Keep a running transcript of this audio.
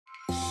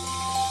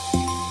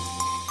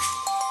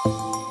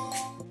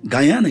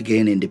Guyana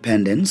gained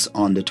independence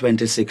on the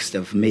 26th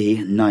of May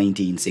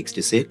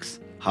 1966.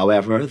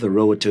 However, the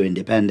road to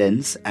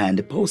independence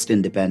and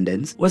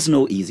post-independence was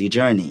no easy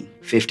journey.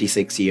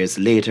 56 years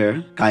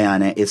later,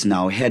 Guyana is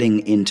now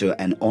heading into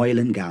an oil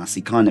and gas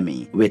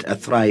economy with a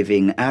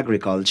thriving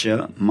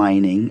agriculture,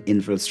 mining,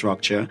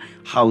 infrastructure,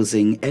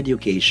 housing,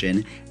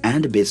 education,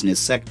 and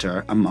business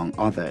sector, among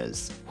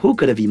others. Who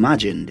could have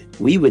imagined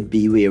we would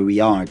be where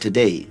we are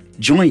today?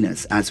 Join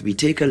us as we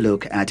take a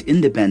look at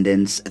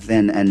independence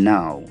then and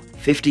now,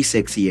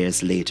 56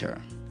 years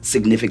later.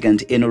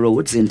 Significant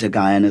inroads into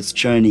Guyana's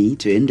journey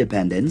to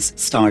independence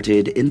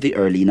started in the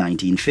early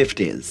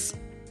 1950s.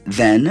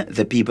 Then,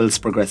 the People's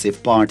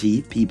Progressive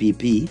Party,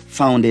 PPP,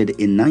 founded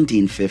in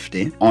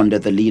 1950 under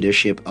the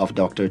leadership of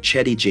Dr.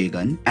 Cheddi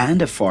Jagan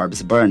and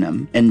Forbes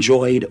Burnham,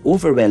 enjoyed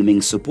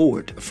overwhelming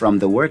support from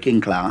the working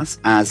class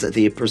as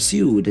they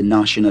pursued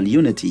national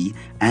unity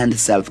and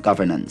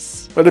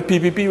self-governance. But the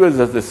PPP was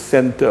at the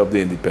center of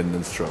the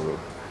independence struggle.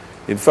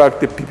 In fact,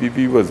 the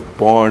PPP was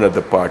born as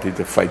a party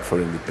to fight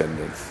for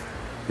independence.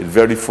 Its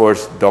very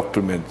first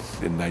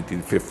documents in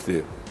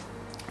 1950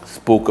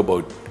 spoke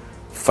about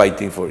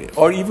fighting for it.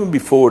 Or even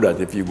before that,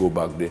 if you go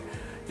back there,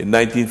 in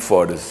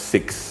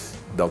 1946,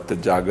 Dr.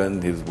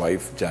 Jagan, his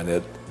wife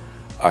Janet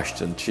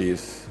Ashton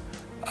Chase,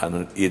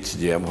 and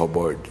H.J.M.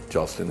 Hubbard,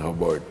 Jocelyn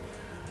Hubbard,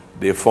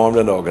 they formed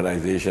an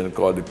organization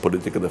called the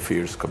Political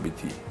Affairs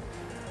Committee.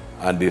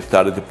 And they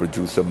started to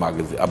produce a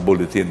magazine, a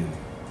bulletin,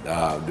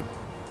 the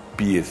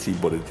PAC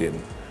bulletin,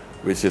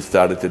 which it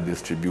started to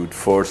distribute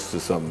first to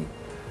some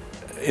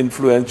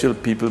influential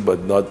people, but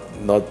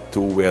not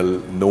too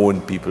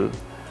well-known people.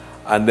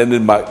 And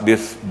then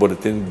this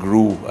bulletin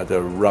grew at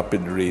a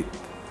rapid rate,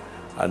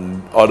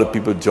 and other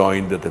people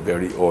joined at a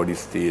very early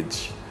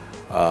stage.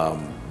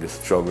 The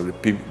struggle,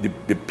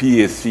 the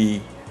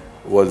PAC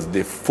was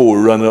the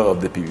forerunner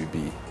of the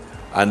PPP,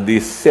 and they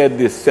set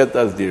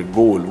as their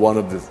goal, one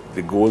of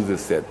the goals they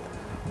set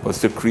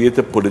was to create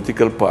a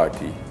political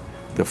party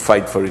to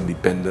fight for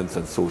independence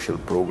and social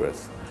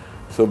progress.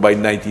 So by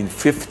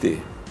 1950,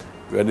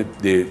 when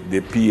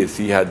the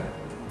PAC had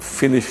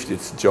finished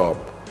its job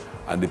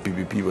and the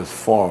PPP was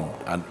formed,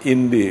 and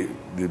in the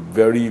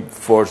very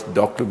first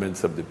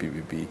documents of the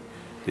PPP,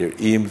 their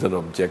aims and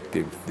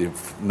objectives, their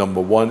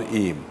number one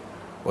aim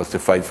was to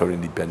fight for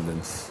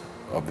independence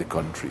of the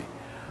country.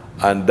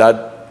 And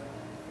that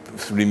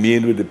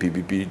remained with the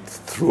PPP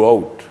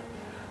throughout,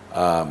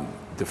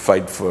 the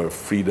fight for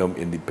freedom,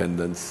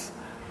 independence.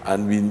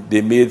 And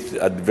they made,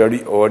 at a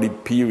very early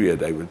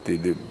period, I would say,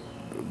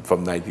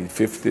 from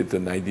 1950 to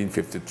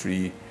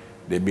 1953,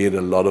 they made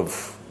a lot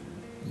of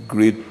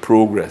great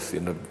progress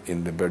in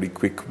a very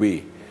quick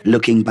way.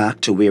 Looking back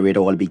to where it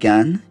all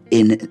began,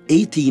 in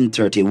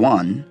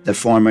 1831, the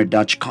former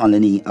Dutch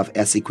colony of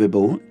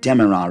Essequibo,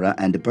 Demerara,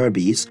 and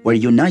Berbice were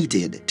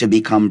united to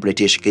become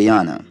British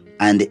Guyana.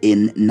 And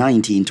in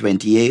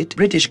 1928,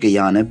 British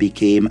Guyana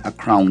became a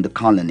crowned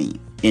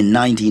colony. In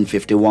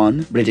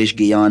 1951, British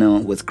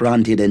Guyana was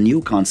granted a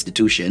new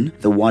constitution,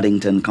 the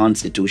Waddington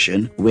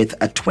Constitution, with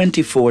a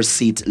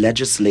 24-seat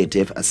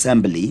legislative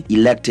assembly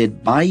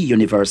elected by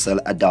universal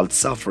adult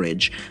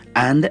suffrage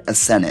and a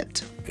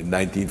senate. In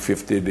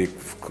 1950,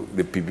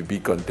 the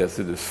PPP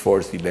contested its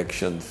first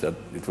elections.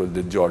 It was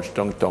the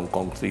Georgetown Town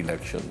Council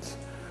elections.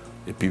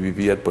 The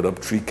PPP had put up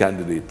 3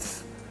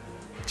 candidates,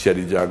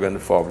 Cheddi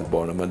Jagan, Forbes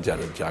Burnham, and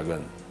Janet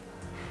Jagan.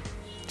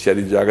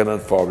 Cheddi Jagan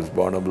and Forbes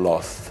Burnham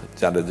lost.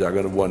 Janet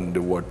Jagan won the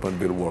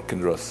Wortmanville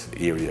Working Rust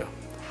area.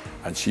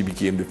 And she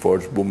became the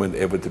first woman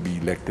ever to be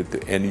elected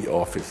to any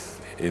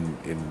office in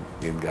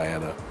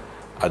Guyana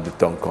at the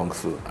town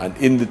council. And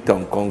in the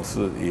town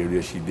council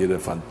area, she did a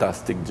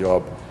fantastic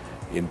job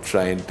in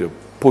trying to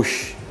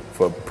push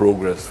for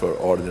progress for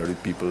ordinary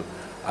people.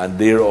 And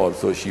there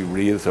also, she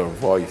raised her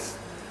voice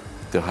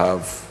to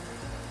have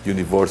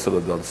universal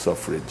adult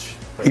suffrage.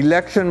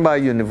 Election by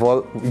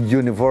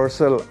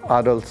universal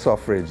adult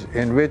suffrage,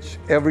 in which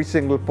every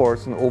single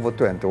person over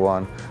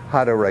 21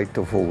 had a right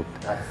to vote.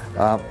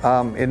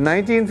 In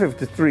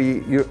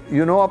 1953,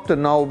 you know, up to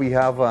now we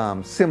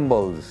have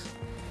symbols.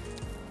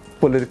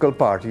 Political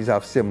parties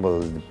have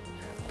symbols.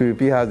 The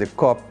PPP has the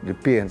cup, the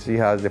PNC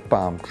has the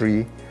palm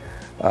tree.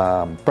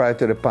 Prior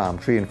to the palm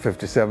tree in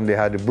 57, they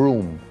had the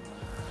broom.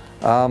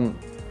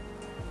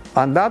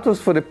 And that was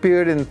for the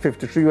period in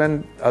 53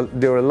 when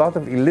there were a lot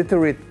of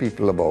illiterate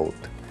people about.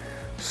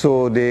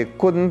 So they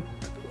couldn't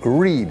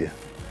read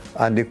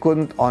and they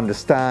couldn't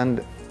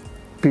understand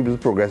People's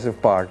Progressive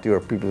Party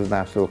or People's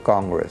National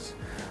Congress.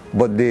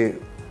 But they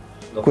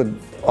could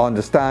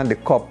understand the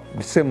cup,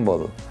 the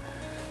symbol.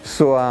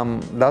 So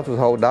that was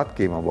how that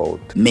came about.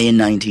 May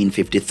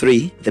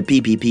 1953, the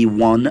PPP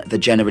won the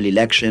general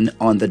election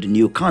under the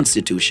new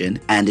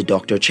constitution and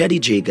Dr. Cheddi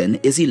Jagan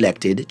is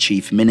elected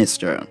chief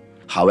minister.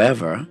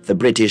 However, the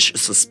British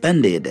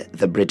suspended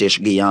the British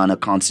Guyana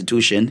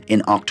Constitution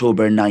in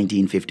October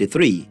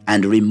 1953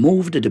 and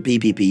removed the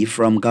PPP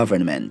from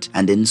government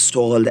and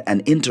installed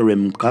an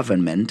interim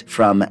government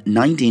from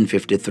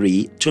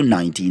 1953 to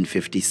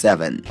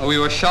 1957. We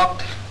were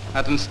shocked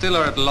and still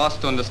are at a loss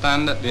to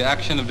understand the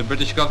action of the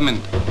British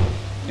government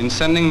in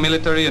sending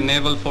military and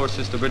naval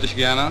forces to British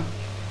Guiana,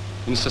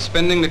 in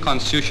suspending the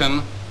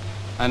constitution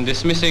and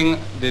dismissing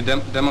the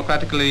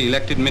democratically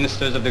elected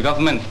ministers of the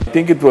government. I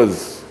think it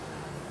was,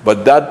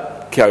 but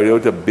that carried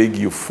out a big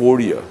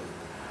euphoria.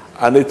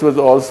 And it was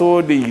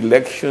also the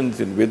elections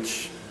in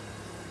which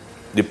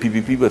the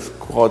PPP was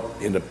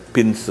caught in a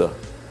pincer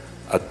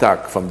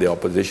attack from the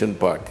opposition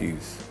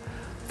parties.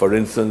 For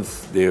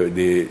instance,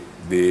 the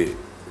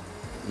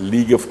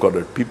League of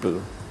Colored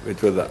People,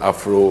 which was an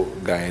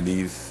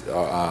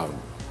Afro-Guyanese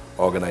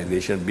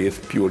organization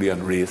based purely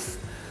on race,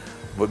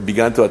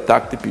 began to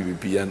attack the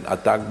PPP and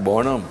attack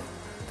Bonham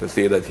to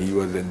say that he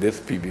was in this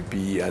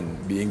PPP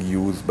and being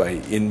used by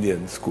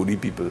Indian schoolie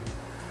people.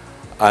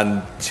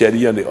 And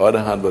Cherry, on the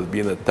other hand, was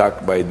being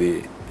attacked by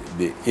the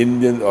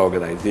Indian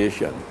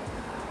organization.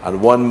 And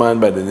one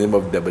man by the name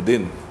of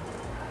Debadin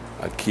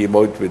came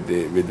out with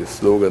the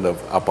slogan of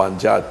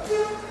Apanjat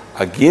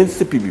against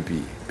the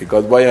PPP.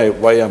 Because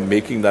why I'm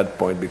making that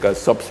point, because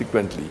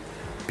subsequently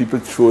people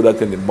throw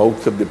that in the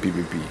mouths of the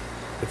PPP.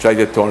 They try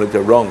to turn it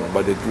around,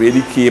 but it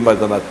really came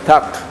as an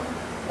attack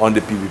on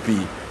the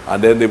PPP.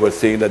 And then they were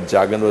saying that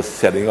Jagan was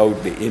selling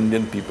out the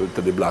Indian people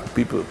to the black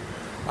people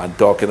and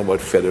talking about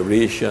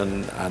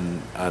federation,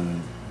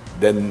 and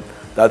then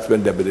that's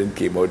when Debadin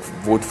came out,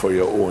 vote for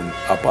your own,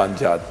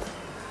 Apanjat,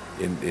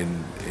 in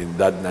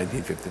that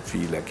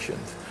 1953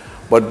 elections.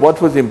 But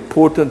what was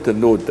important to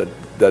note that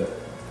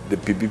the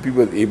PPP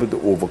was able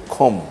to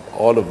overcome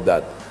all of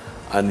that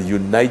and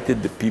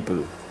united the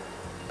people.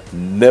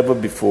 Never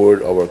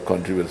before our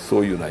country was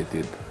so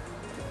united,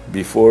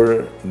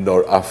 before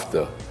nor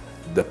after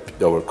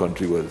our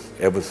country was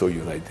ever so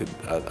united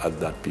at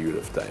that period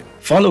of time.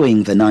 Following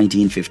the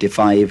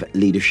 1955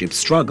 leadership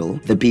struggle,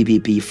 the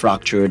PPP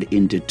fractured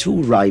into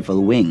two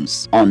rival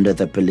wings under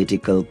the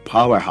political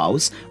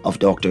powerhouse of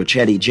Dr.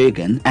 Cherry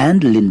Jagan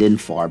and Lyndon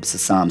Forbes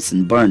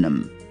Sampson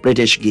Burnham.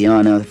 British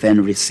Guiana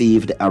then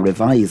received a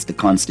revised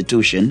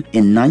constitution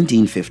in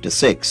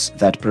 1956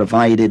 that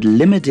provided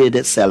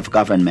limited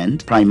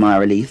self-government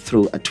primarily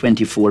through a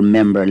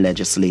 24-member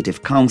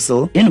legislative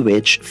council in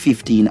which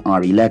 15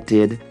 are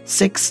elected,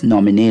 6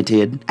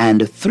 nominated,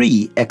 and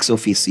 3 ex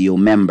officio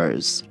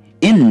members.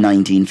 In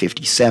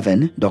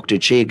 1957, Dr.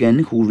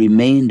 Jagan, who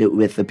remained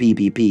with the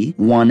PPP,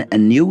 won a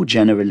new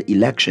general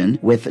election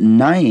with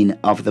 9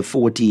 of the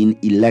 14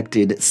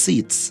 elected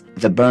seats.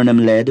 The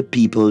Burnham-led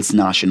People's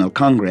National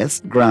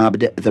Congress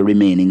grabbed the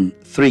remaining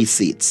 3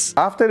 seats.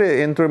 After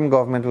the interim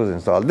government was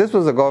installed, this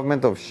was a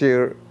government of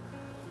sheer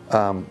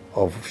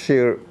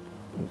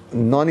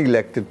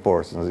non-elected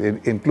persons.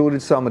 It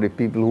included some of the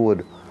people who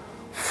had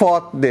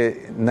fought the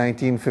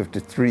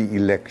 1953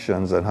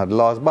 elections and had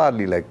lost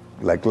badly, like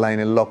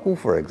Lionel Loku,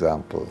 for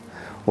example,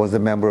 was a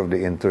member of the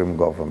interim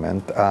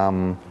government.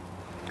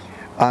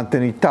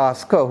 Anthony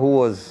Tasker, who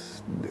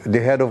was the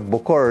head of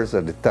Bukurs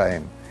at the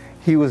time,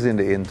 he was in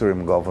the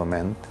interim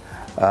government.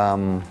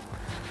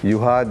 You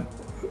had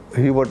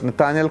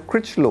Nathaniel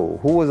Critchlow,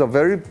 who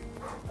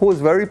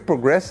was very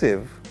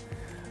progressive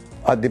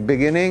at the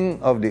beginning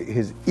of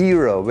his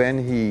era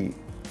when he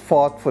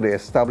fought for the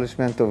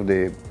establishment of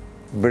the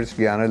British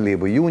Guiana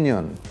Labour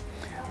Union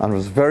and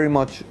was very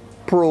much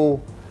pro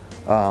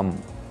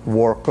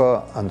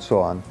worker and so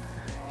on.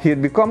 He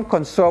had become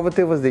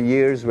conservative as the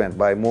years went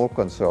by, more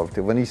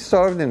conservative, when he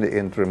served in the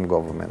interim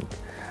government.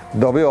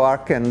 W.R.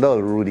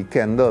 Kendall, Rudy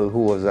Kendall, who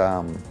was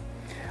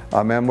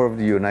a member of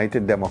the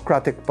United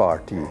Democratic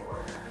Party.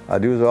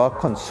 These were all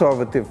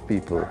conservative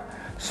people.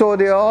 So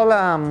they all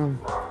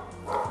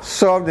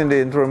served in the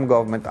interim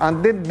government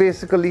and did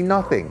basically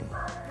nothing.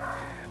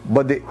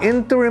 But the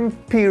interim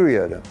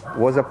period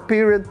was a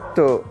period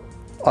to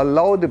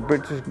allow the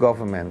British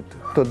government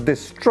to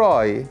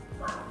destroy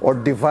or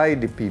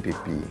divide the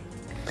PPP.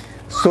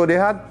 So they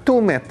had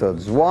 2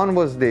 methods. One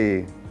was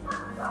they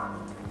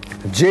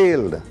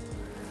jailed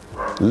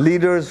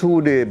leaders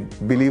who they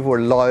believe were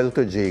loyal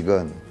to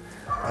Jagan.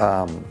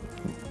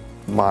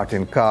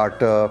 Martin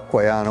Carter,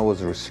 Koyana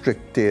was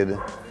restricted,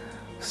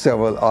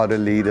 several other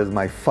leaders.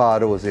 My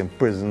father was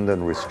imprisoned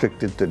and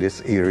restricted to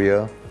this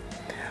area.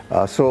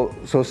 So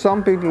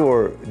some people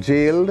were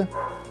jailed,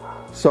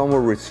 some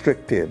were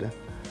restricted.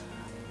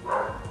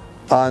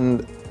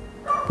 And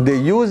they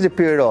used the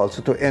period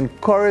also to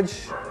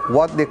encourage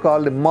what they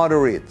call the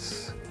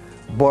moderates.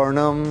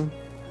 Burnham,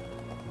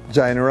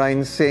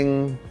 Jainarine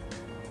Singh,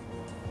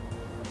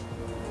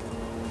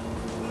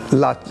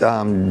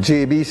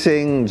 J.B.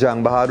 Singh,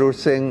 Jang Bahadur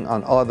Singh,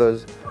 and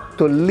others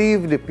to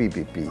leave the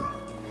PPP.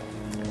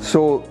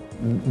 So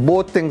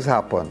both things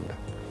happened.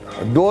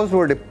 Those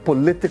were the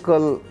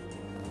political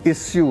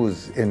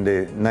issues in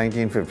the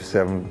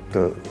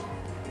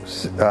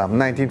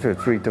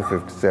 1953 to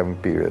 57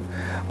 period.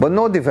 But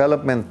no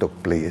development took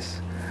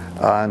place.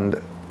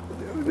 And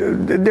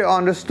they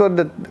understood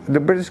that, the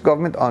British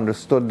government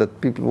understood that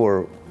people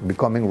were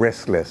becoming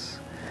restless.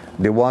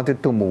 They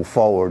wanted to move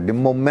forward. The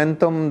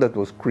momentum that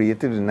was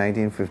created in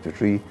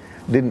 1953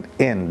 didn't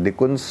end. They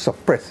couldn't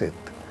suppress it.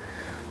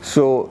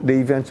 So they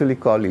eventually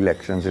called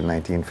elections in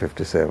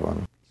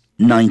 1957.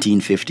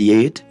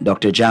 1958,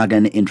 Dr.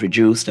 Jagan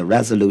introduced a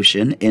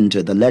resolution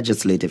into the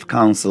Legislative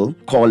Council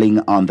calling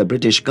on the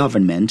British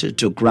government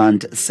to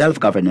grant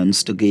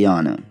self-governance to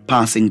Guyana.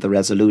 Passing the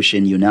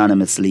resolution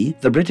unanimously,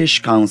 the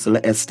British Council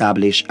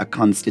established a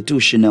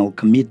constitutional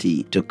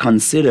committee to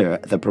consider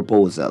the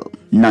proposal.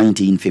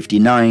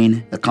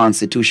 1959, the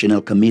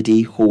Constitutional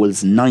Committee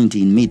holds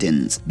 19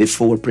 meetings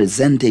before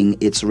presenting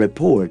its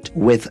report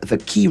with the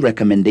key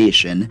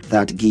recommendation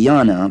that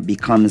Guyana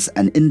becomes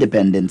an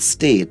independent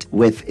state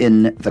within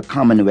the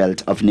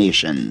Commonwealth of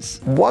Nations.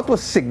 What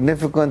was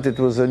significant, it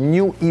was a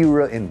new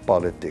era in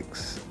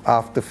politics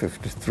after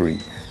 53.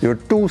 There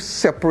were two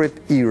separate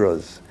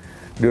eras.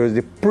 There was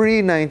the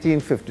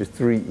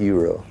pre-1953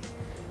 era,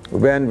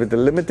 when with a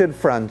limited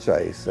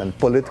franchise and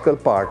political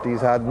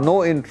parties had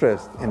no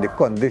interest in the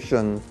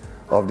conditions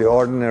of the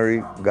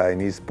ordinary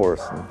Guyanese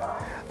person.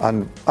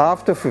 And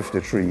after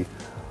 53,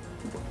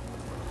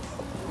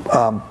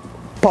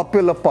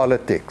 popular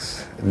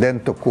politics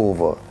then took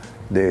over.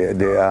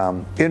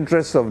 The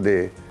interests of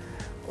the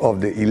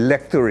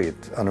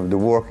electorate and of the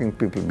working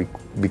people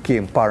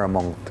became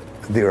paramount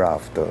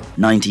thereafter.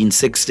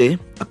 1960,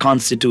 a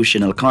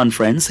constitutional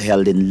conference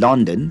held in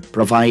London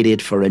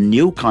provided for a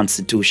new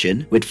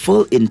constitution with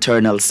full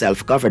internal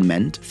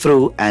self-government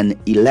through an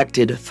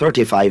elected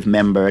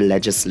 35-member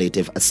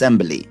legislative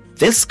assembly.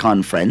 This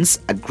conference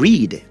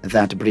agreed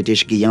that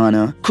British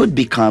Guyana could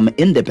become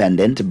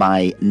independent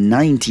by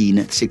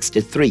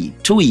 1963,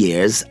 2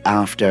 years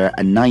after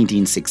a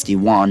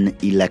 1961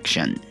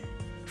 election.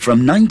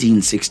 From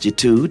 1962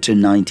 to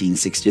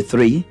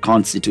 1963,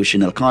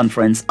 constitutional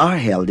conferences are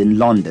held in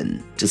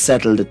London to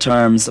settle the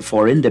terms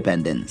for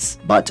independence,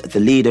 but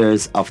the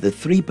leaders of the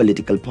three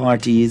political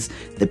parties,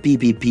 the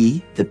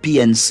PPP, the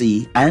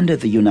PNC, and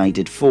the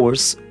United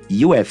Force,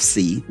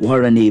 UFC,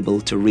 were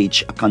unable to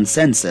reach a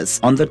consensus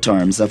on the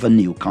terms of a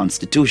new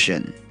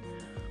constitution.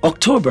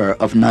 October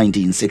of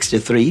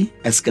 1963,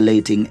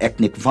 escalating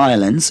ethnic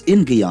violence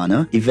in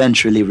Guyana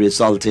eventually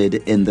resulted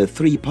in the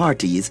three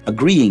parties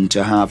agreeing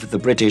to have the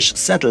British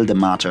settle the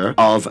matter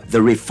of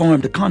the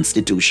reformed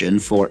constitution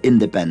for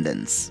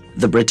independence.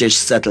 The British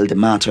settled the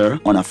matter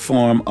on a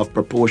form of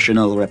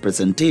proportional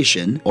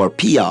representation, or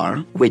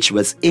PR, which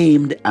was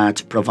aimed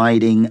at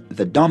providing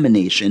the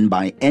domination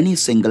by any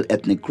single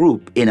ethnic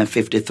group in a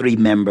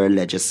 53-member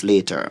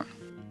legislature.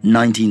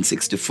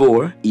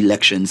 1964,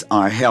 elections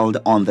are held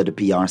under the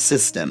PR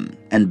system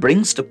and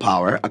brings to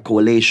power a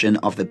coalition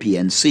of the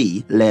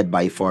PNC led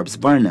by Forbes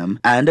Burnham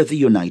and the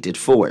United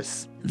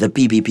Force. The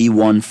PPP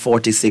won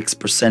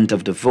 46%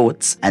 of the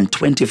votes and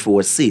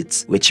 24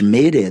 seats, which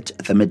made it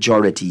the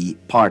majority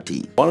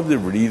party. One of the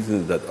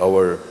reasons that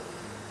our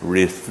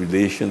race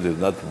relations is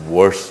not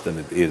worse than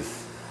it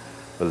is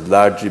was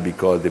largely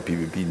because the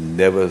PPP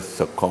never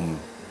succumbed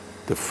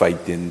to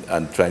fighting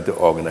and trying to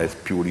organize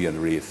purely on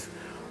race.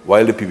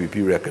 While the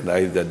PPP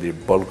recognized that the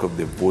bulk of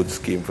the votes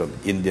came from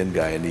Indian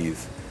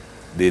Guyanese,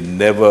 they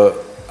never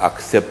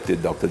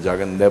accepted, Dr.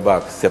 Jagan never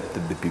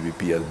accepted the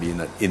PPP as being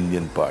an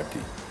Indian party.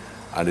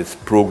 And its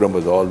program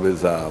was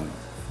always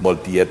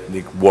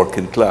multi-ethnic,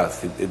 working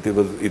class. The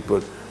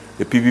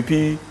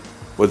PPP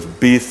was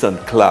based on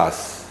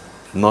class,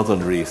 not on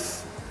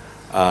race,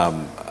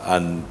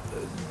 and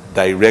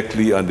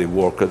directly on the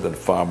workers and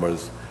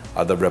farmers,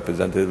 as the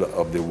representative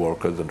of the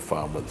workers and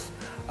farmers.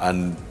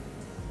 And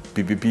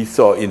PPP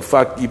saw, in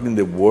fact, even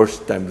the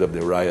worst times of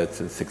the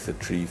riots in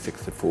 63,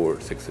 64,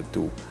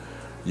 62,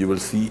 you will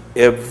see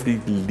every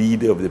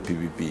leader of the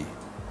PPP,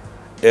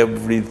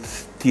 every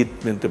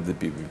statement of the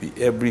PPP,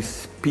 every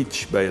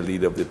speech by a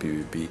leader of the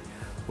PPP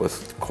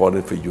was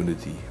calling for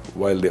unity,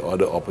 while the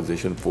other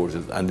opposition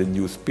forces and the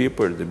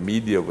newspapers, the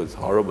media was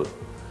horrible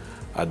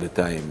at the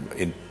time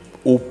in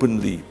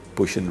openly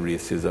pushing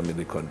racism in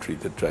the country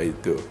to try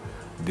to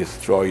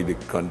destroy the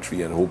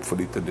country and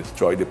hopefully to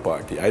destroy the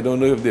party. I don't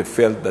know if they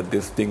felt that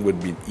this thing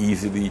would be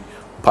easily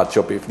patched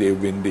up if they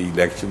win the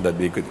election, that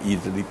they could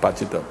easily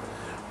patch it up.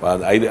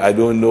 But I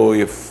don't know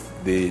if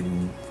they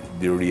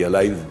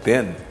realized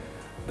then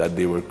that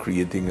they were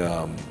creating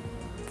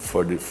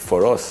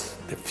for us,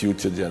 the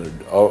future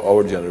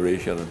our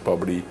generation, and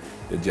probably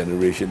the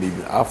generation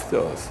even after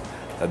us,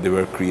 that they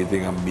were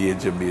creating a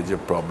major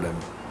problem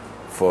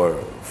for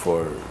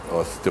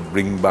us to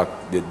bring back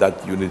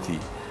that unity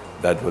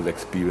that was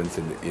experienced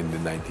in the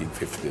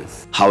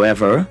 1950s.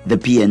 However, the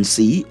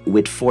PNC,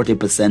 with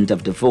 40%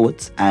 of the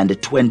votes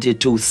and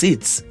 22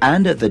 seats,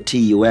 and the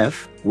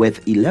TUF,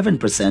 with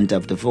 11%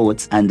 of the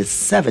votes and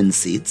 7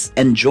 seats,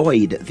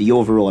 enjoyed the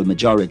overall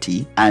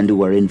majority and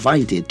were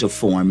invited to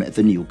form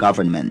the new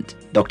government.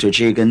 Dr.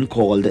 Jagan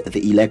called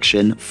the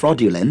election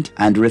fraudulent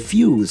and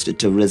refused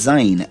to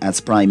resign as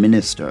Prime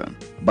Minister.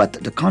 But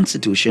the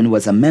Constitution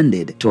was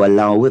amended to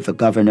allow the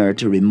governor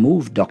to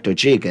remove Dr.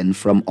 Jagan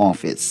from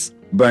office.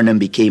 Burnham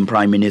became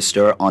Prime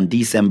Minister on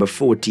December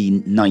 14,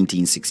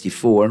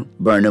 1964.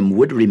 Burnham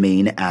would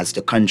remain as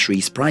the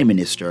country's Prime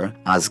Minister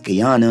as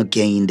Guyana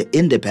gained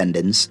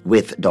independence,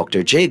 with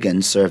Dr.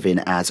 Jagan serving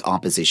as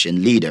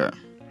opposition leader.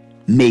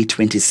 May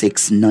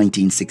 26,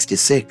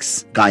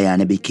 1966,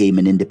 Guyana became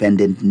an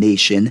independent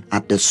nation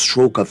at the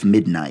stroke of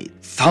midnight.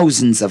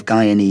 Thousands of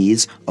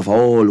Guyanese of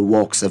all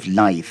walks of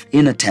life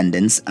in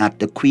attendance at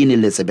the Queen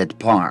Elizabeth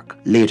Park,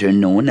 later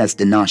known as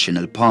the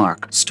National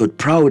Park, stood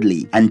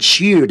proudly and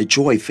cheered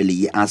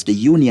joyfully as the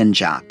Union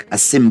Jack, a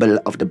symbol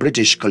of the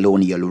British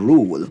colonial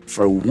rule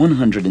for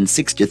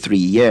 163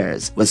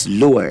 years, was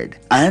lowered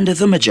and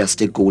the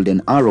majestic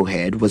golden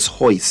arrowhead was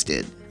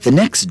hoisted. The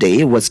next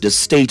day was the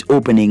state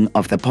opening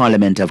of the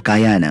Parliament of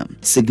Guyana.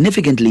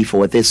 Significantly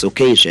for this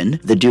occasion,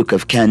 the Duke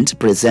of Kent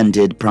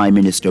presented Prime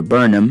Minister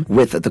Burnham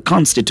with the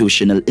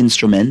constitutional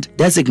instrument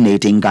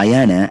designating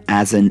Guyana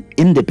as an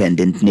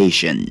independent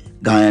nation.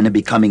 Guyana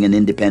becoming an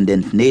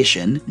independent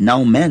nation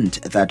now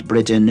meant that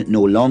Britain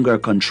no longer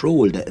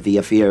controlled the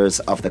affairs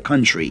of the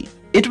country.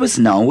 It was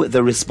now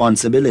the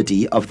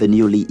responsibility of the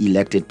newly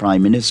elected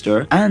Prime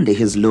Minister and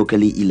his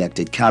locally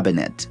elected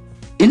cabinet.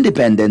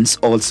 Independence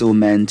also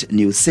meant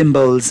new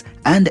symbols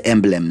and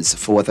emblems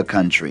for the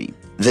country.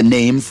 The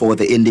name for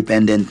the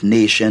independent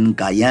nation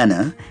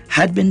Guyana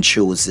had been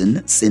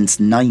chosen since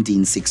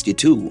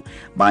 1962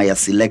 by a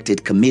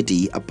selected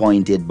committee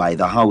appointed by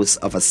the House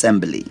of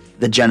Assembly.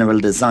 The general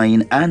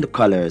design and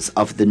colors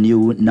of the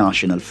new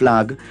national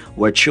flag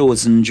were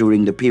chosen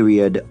during the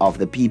period of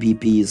the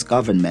PPP's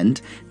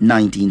government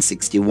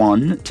 1961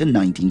 to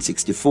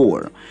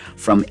 1964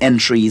 from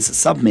entries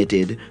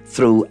submitted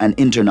through an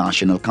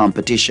international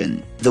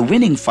competition. The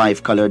winning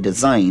five-color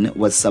design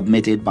was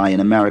submitted by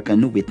an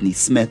American, Whitney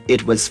Smith.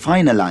 It was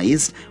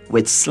finalized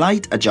with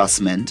slight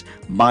adjustment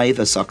by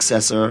the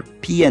successor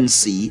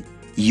PNC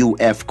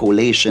UF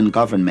coalition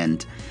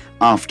government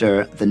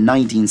after the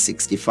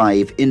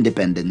 1965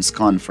 Independence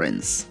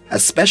Conference. A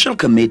special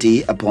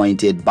committee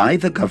appointed by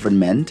the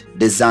government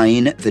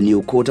designed the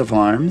new coat of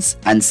arms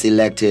and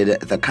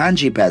selected the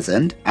Kanji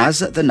peasant as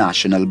the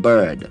national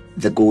bird,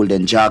 the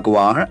golden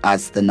jaguar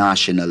as the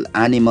national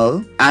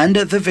animal, and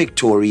the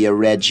Victoria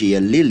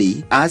Regia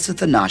lily as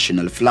the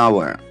national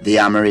flower. The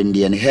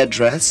Amerindian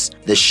headdress,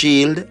 the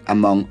shield,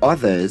 among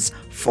others,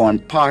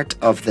 formed part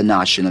of the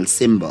national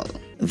symbol.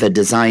 The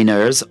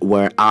designers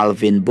were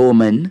Alvin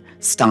Bowman,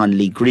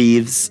 Stanley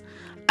Greaves,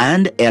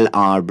 and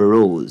L.R.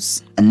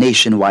 Burroughs. A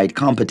nationwide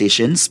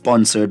competition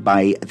sponsored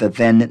by the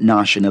then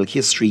National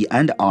History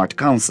and Art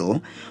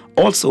Council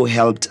also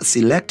helped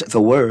select the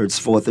words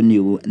for the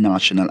new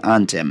national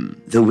anthem.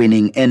 The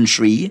winning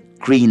entry,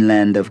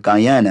 Greenland of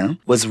Guyana,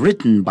 was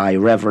written by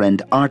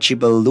Reverend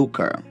Archibald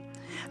Luker,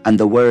 and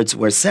the words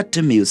were set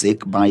to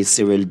music by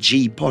Cyril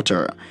G.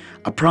 Potter,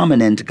 a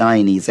prominent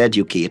Guyanese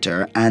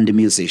educator and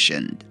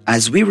musician.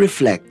 As we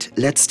reflect,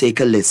 let's take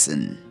a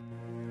listen.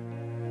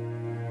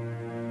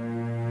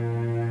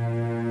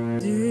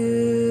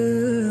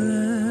 Dear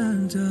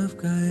land of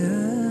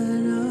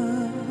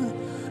Guyana,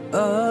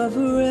 of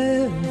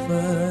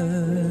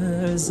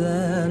rivers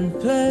and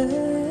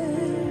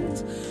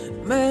plains,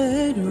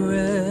 made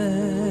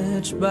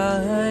rich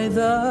by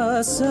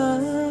the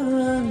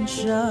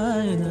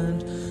sunshine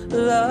and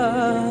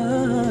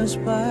lush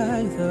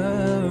by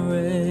the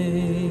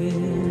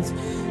rains,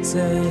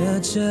 say a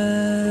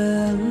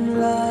gem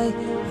light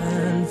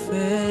and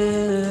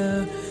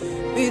fair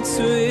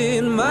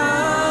between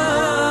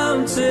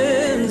mountains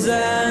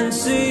and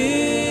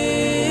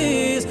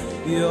seas.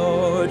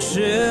 Your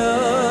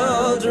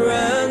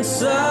children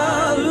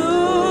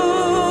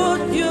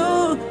salute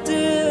you,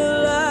 dear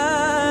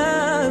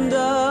land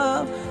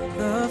of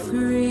the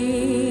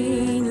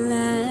free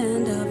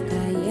land of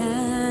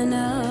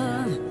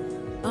Guyana.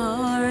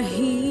 Our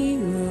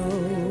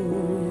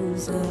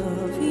heroes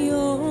of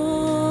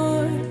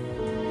yore,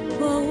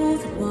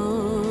 both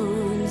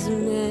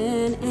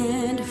bondsmen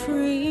and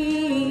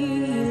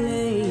free,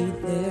 laid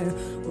their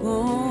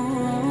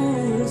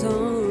bones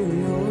on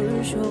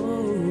your shore.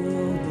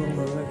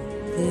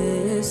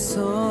 This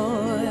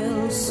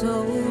soil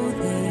so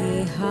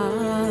they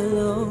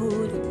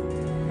hallowed,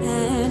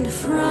 and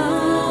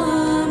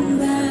from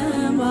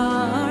them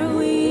are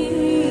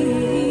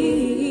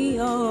we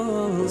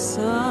all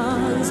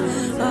sons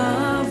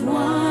of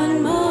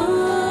one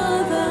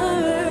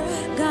mother,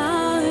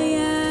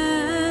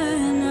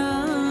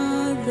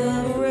 Guyana,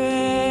 the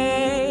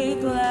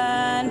great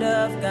land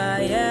of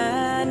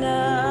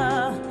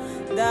Guyana.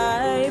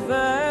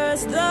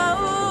 Diverse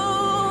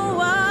though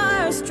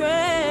our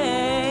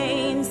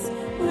strains,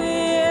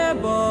 we're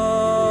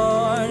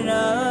born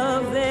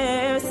of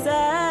their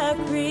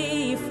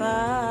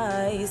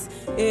sacrifice,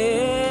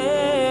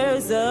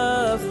 heirs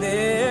of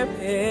their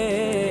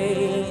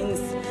pains,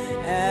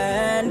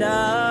 and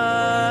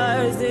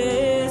ours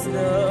is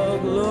the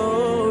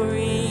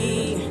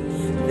glory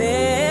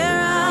their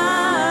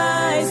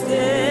eyes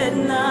did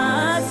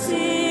not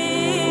see.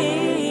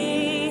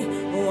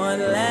 One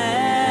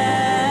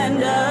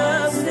land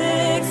of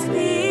six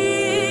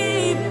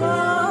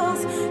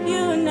peoples,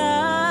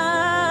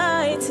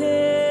 united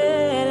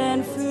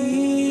and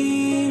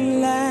free.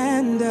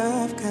 Land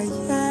of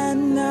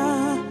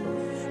Guyana,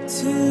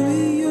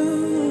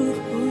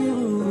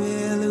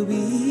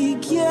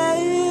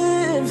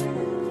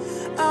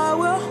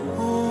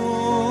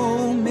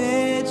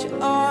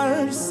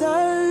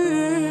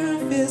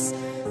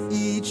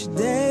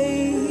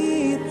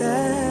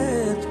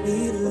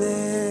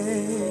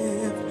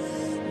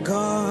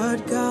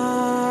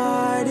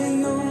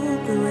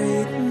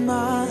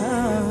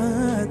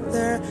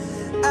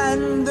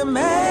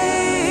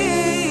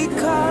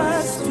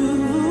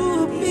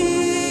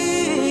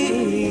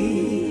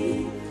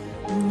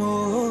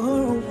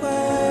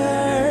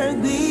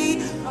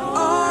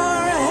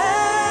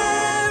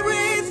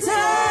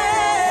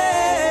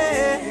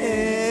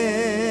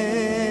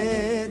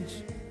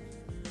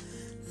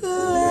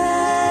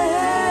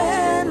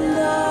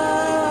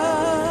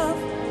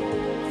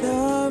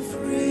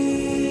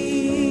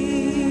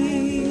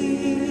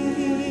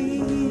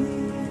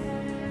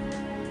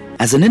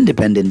 As an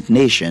independent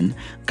nation,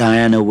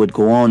 Guyana would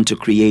go on to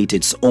create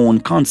its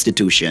own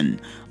constitution,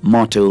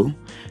 motto,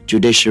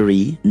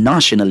 judiciary,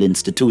 national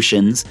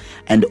institutions,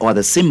 and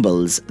other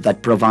symbols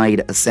that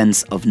provide a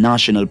sense of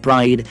national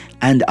pride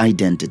and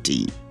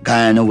identity.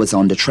 Guyana was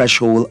on the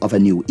threshold of a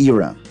new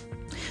era.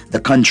 The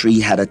country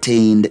had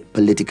attained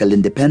political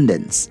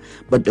independence,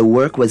 but the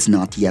work was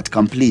not yet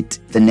complete.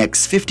 The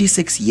next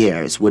 56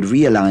 years would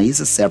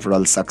realize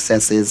several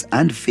successes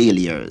and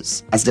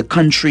failures as the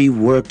country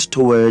worked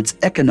towards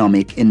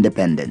economic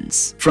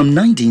independence. From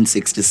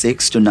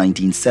 1966 to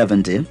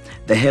 1970,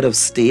 the head of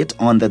state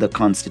under the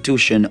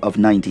Constitution of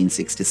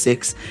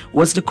 1966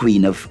 was the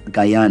Queen of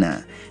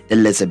Guyana,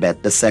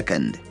 Elizabeth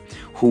II,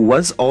 who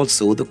was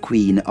also the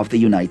Queen of the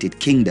United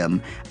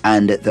Kingdom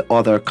and the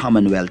other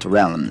Commonwealth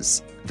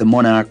realms. The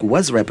monarch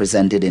was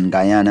represented in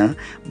Guyana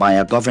by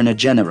a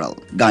Governor-General.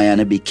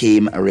 Guyana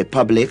became a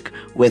republic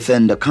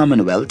within the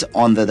Commonwealth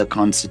under the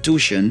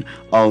Constitution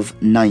of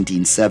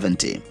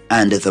 1970,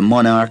 and the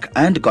monarch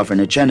and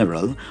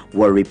Governor-General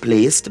were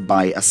replaced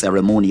by a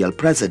ceremonial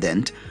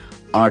president,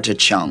 Arthur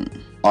Chung.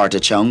 Arthur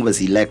Chung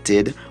was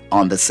elected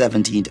on the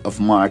 17th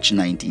of March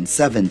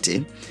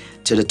 1970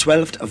 to the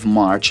 12th of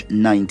March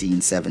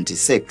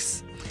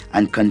 1976.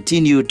 And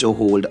continued to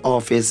hold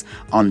office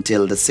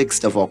until the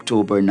 6th of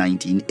October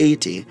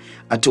 1980,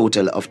 a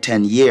total of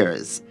 10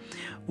 years,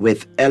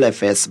 with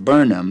LFS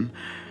Burnham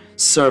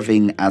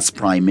serving as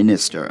Prime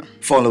Minister.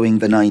 Following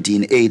the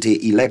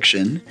 1980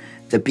 election,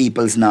 the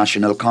People's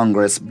National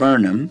Congress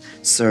Burnham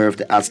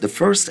served as the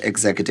first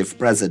executive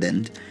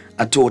president,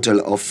 a total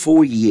of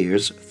 4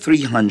 years,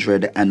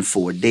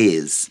 304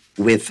 days,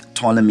 with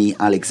Ptolemy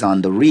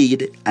Alexander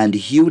Reed and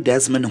Hugh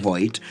Desmond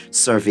Hoyt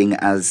serving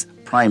as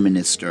Prime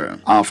Minister.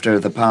 After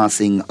the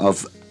passing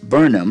of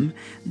Burnham,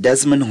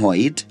 Desmond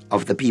Hoyt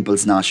of the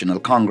People's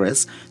National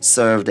Congress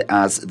served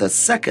as the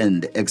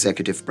second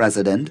executive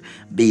president,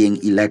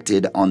 being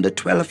elected on the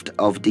 12th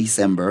of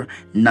December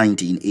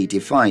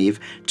 1985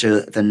 to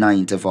the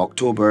 9th of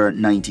October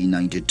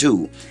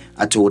 1992,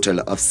 a total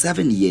of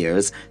 7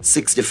 years,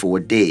 64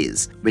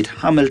 days, with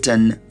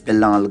Hamilton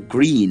Bilal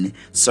Green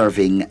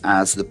serving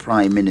as the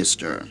Prime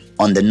Minister.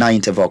 On the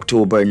 9th of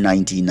October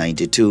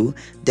 1992,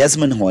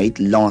 Desmond Hoyt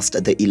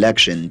lost the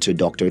election to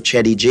Dr.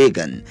 Cheddi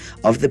Jagan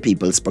of the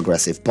People's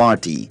Progressive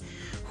Party,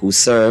 who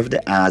served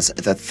as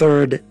the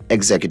third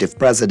executive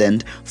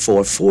president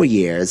for 4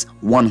 years,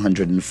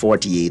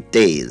 148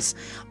 days,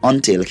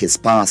 until his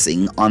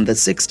passing on the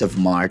 6th of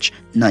March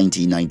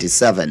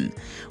 1997,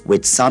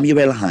 with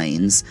Samuel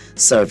Hines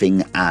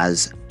serving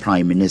as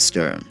Prime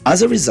Minister.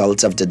 As a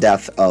result of the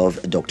death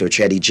of Dr.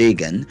 Cheddi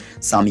Jagan,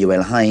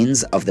 Samuel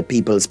Hines of the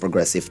People's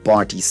Progressive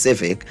Party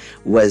Civic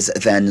was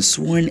then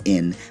sworn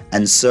in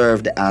and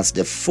served as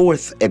the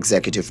fourth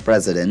executive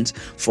president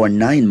for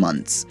 9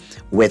 months,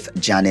 with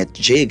Janet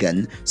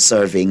Jagan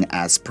serving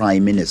as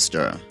Prime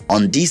Minister.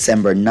 On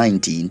December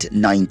 19,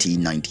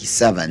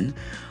 1997,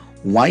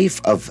 wife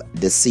of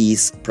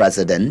deceased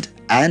president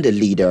and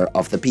leader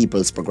of the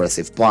People's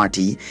Progressive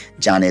Party,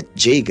 Janet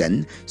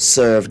Jagan,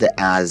 served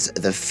as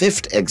the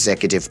fifth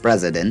executive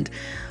president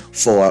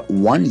for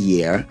 1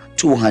 year,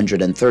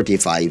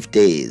 235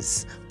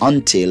 days,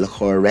 until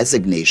her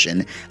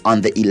resignation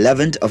on the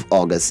 11th of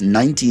August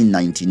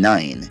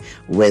 1999,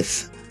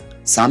 with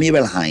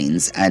Samuel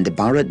Hines and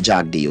Bharat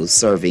Jagdeo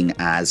serving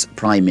as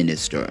Prime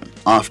Minister.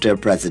 After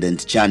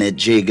President Janet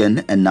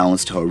Jagan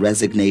announced her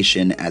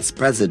resignation as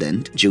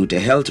president due to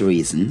health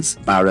reasons,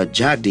 Bharat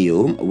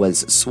Jagdeo was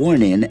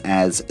sworn in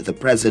as the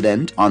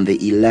president on the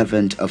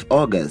 11th of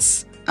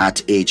August.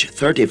 At age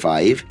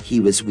 35, he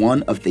was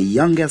one of the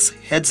youngest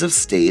heads of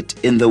state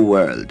in the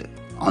world.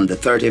 On the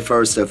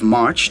 31st of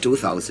March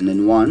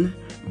 2001,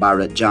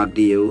 Bharat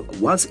Jagdeo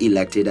was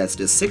elected as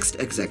the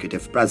sixth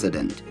executive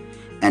president,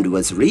 and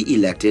was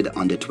re-elected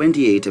on the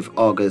 28th of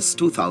August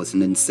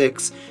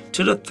 2006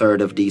 to the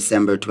 3rd of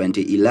December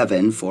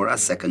 2011 for a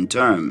second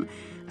term,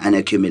 and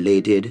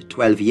accumulated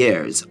 12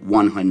 years,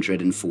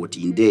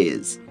 114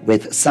 days,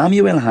 with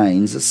Samuel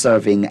Hines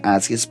serving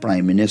as his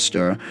Prime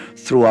Minister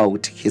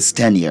throughout his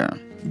tenure.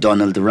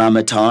 Donald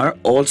Ramotar,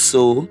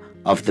 also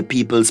of the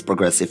People's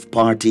Progressive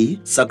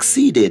Party,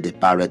 succeeded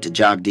Bharat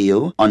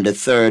Jagdeo on the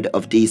 3rd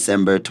of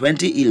December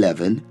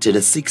 2011 to the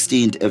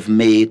 16th of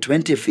May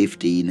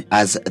 2015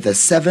 as the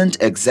seventh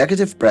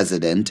executive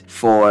president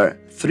for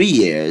 3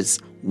 years,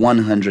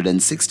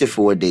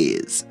 164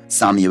 days.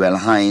 Samuel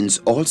Hines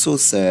also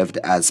served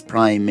as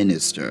Prime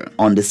Minister.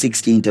 On the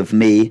 16th of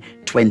May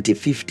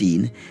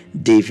 2015,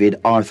 David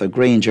Arthur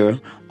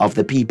Granger of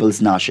the People's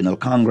National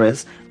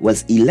Congress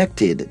was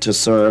elected to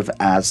serve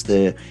as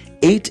the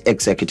 8th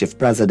executive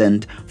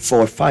president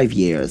for 5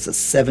 years,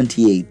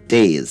 78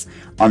 days,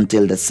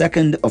 until the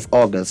 2nd of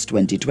August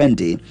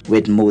 2020,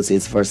 with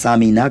Moses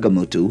Versami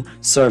Nagamutu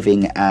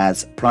serving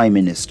as Prime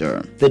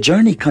Minister. The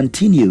journey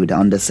continued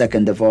on the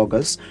 2nd of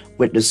August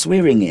with the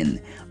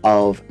swearing-in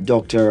of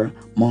Dr.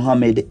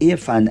 Mohammed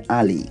Irfan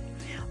Ali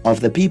of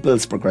the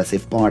People's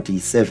Progressive Party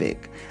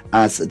Civic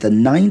as the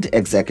 9th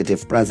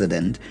executive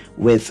president,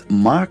 with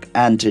Mark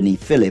Anthony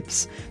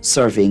Phillips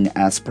serving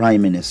as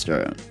Prime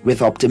Minister.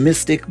 With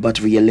optimistic but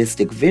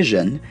realistic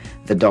vision,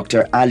 the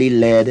Dr.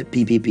 Ali-led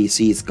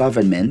PPPC's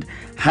government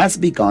has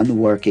begun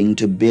working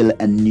to build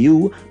a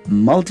new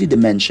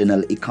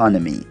multidimensional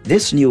economy.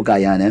 This new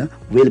Guyana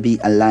will be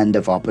a land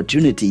of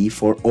opportunity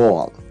for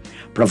all,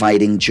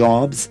 providing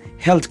jobs,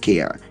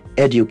 healthcare,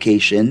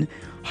 education,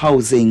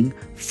 housing,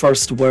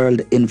 first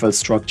world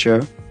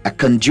infrastructure, a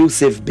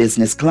conducive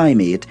business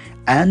climate,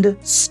 and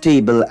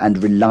stable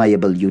and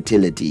reliable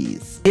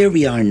utilities. Here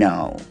we are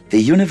now.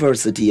 The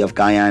University of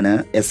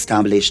Guyana,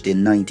 established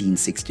in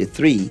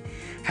 1963,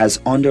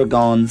 has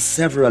undergone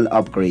several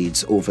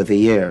upgrades over the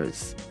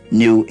years.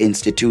 New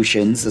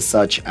institutions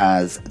such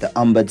as the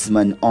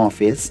Ombudsman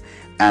Office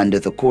and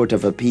the Court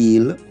of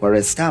Appeal were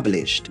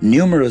established.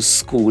 Numerous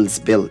schools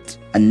built,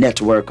 a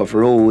network of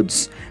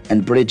roads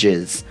and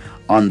bridges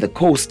on the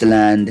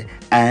coastland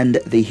and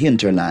the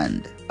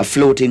hinterland. A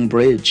floating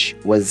bridge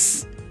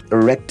was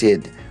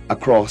erected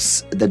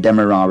across the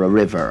Demerara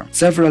River.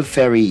 Several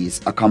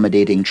ferries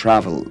accommodating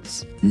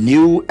travels.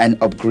 New and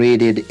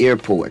upgraded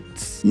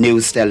airports.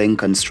 New stelling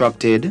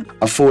constructed.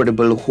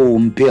 Affordable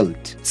home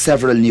built.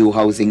 Several new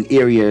housing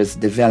areas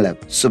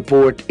developed.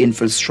 Support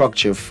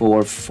infrastructure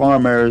for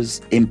farmers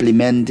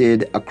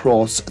implemented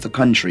across the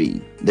country.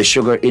 The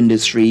sugar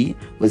industry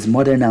was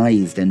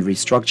modernized and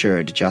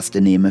restructured, just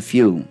to name a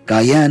few.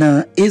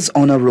 Guyana is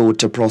on a road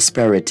to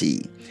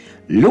prosperity.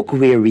 Look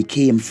where we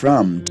came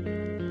from.